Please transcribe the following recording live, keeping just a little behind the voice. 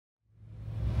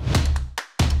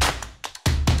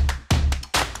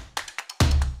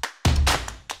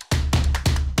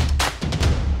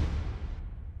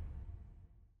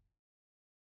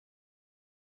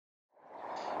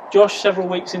Josh, several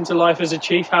weeks into life as a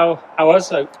Chief, how has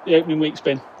the opening week's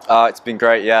been? It's been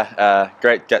great, yeah.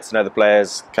 Great to get to know the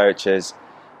players, coaches.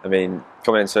 I mean,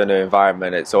 coming into a new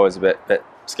environment, it's always a bit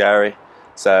scary.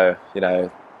 So, you know,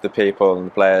 the people and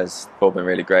the players have all been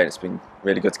really great. It's been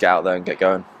really good to get out there and get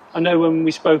going. I know when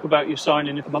we spoke about your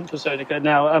signing a month or so ago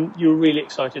now, you were really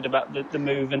excited about the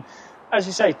move. And as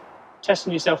you say,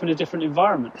 testing yourself in a different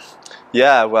environment.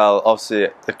 Yeah, well, obviously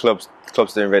the club's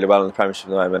doing really well in the Premiership at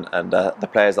the moment, and the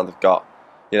players that they've got,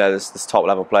 you know, there's top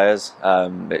level players.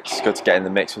 It's good to get in the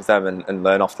mix with them and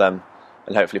learn off them,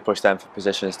 and hopefully push them for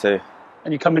positions too.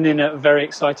 And you're coming in at a very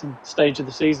exciting stage of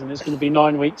the season. It's going to be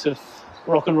 9 weeks of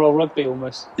rock and roll rugby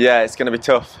almost. Yeah, it's going to be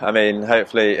tough. I mean,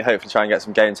 hopefully try and get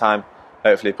some game time.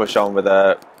 Hopefully push on with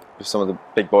some of the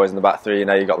big boys in the back three. You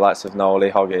know, you've got the likes of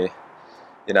Nolly, Hoggy,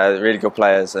 you know, really good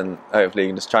players, and hopefully you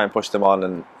can just try and push them on,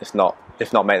 and if not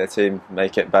make the team,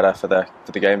 make it better for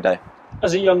the game day.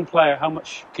 As a young player, how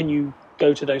much can you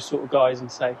go to those sort of guys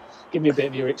and say, give me a bit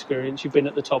of your experience? You've been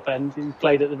at the top end, you've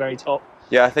played at the very top.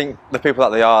 Yeah, I think the people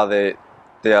that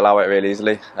they allow it really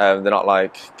easily. They're not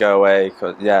like, go away,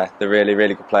 cause, yeah, they're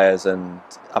really good players, and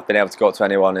I've been able to go up to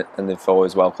anyone and they've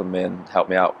always welcomed me and helped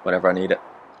me out whenever I need it.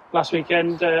 Last week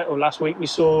we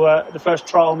saw the first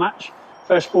trial match.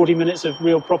 First 40 minutes of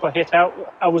real proper hit out.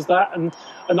 How was that? And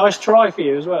a nice try for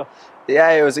you as well. Yeah,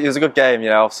 it was a good game. You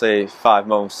know, obviously 5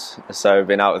 months or so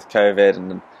been out with COVID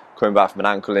and coming back from an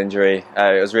ankle injury.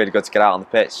 It was really good to get out on the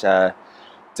pitch,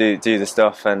 do the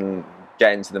stuff and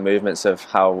get into the movements of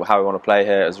how we want to play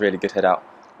here. It was a really good hit out.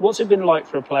 What's it been like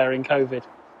for a player in COVID?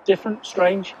 Different,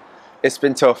 strange? It's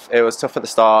been tough. It was tough at the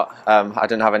start. I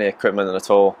didn't have any equipment at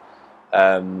all.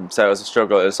 So it was a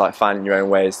struggle. It was like finding your own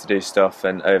ways to do stuff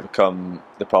and overcome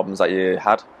the problems that you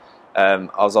had. I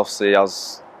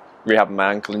was rehabbing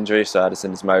my ankle injury, so I had a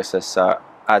syndesmosis, so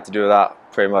I had to do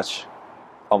that pretty much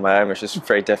on my own, which was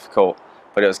pretty difficult,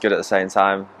 but it was good at the same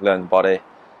time, learn the body.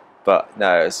 But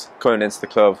no, it was coming into the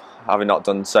club, having not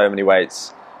done so many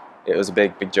weights, it was a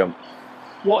big jump.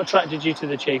 What attracted you to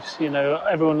the Chiefs? You know,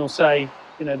 everyone will say,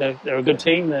 you know, they're a good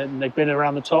team, and they've been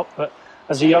around the top, but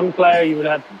as a young player, you would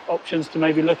have had options to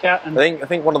maybe look at. And I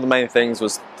think one of the main things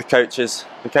was the coaches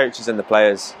and the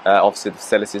players. Obviously the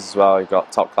facilities as well. You've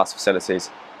got top class facilities,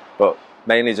 but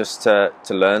mainly just to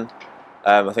learn.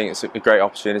 I think it's a great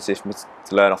opportunity for me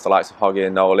to learn off the likes of Hoggy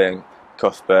and Nolly and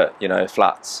Cuthbert. You know,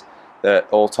 Flats. They're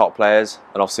all top players,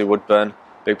 and obviously Woodburn,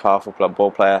 big powerful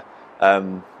ball player.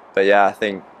 But yeah, I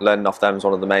think learning off them is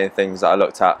one of the main things that I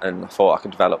looked at and I thought I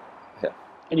could develop.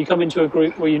 And you come into a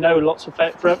group where you know lots of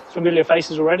familiar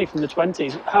faces already from the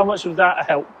 20s. How much was that a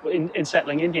help in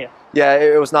settling in here? Yeah,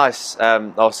 it was nice.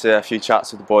 Obviously a few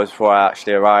chats with the boys before I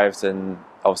actually arrived, and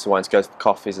obviously wanted to go for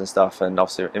coffees and stuff, and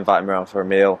obviously inviting me around for a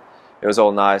meal. It was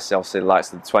all nice. Obviously the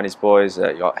likes of the 20s boys,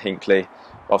 you got Hinkley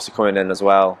obviously coming in as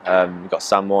well. You've got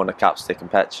Sam Warner, Capstick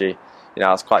and Petchy. You know,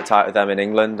 I was quite tight with them in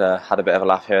England, had a bit of a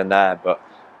laugh here and there, but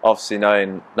obviously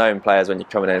knowing players when you're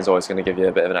coming in is always going to give you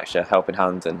a bit of an extra helping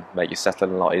hand and make you settle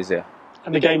in a lot easier.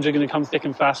 And the games are going to come thick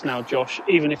and fast now, Josh.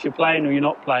 Even if you're playing or you're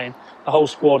not playing, the whole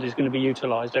squad is going to be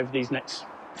utilised over these next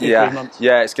 3 months.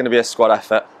 Yeah, it's going to be a squad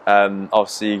effort.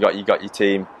 Obviously you got your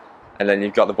team, and then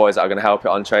you've got the boys that are going to help it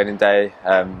on training day,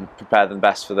 prepare them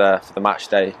best for the match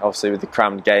day. Obviously with the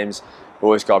crammed games, you've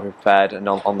always got to be prepared and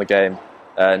on the game,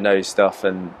 know your stuff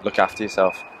and look after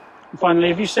yourself. And finally,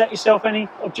 have you set yourself any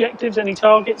objectives, any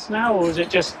targets now, or is it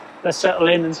just let's settle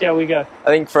in and see how we go? I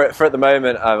think for at the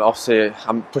moment, obviously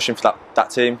I'm pushing for that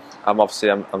team.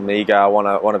 I'm eager. I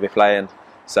want to be playing.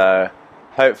 So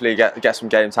hopefully get some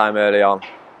game time early on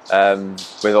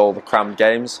with all the crammed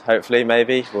games. Hopefully,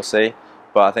 maybe we'll see.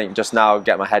 But I think just now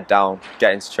get my head down,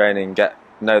 get into training,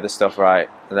 know the stuff right,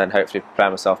 and then hopefully prepare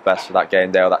myself best for that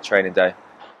game day or that training day.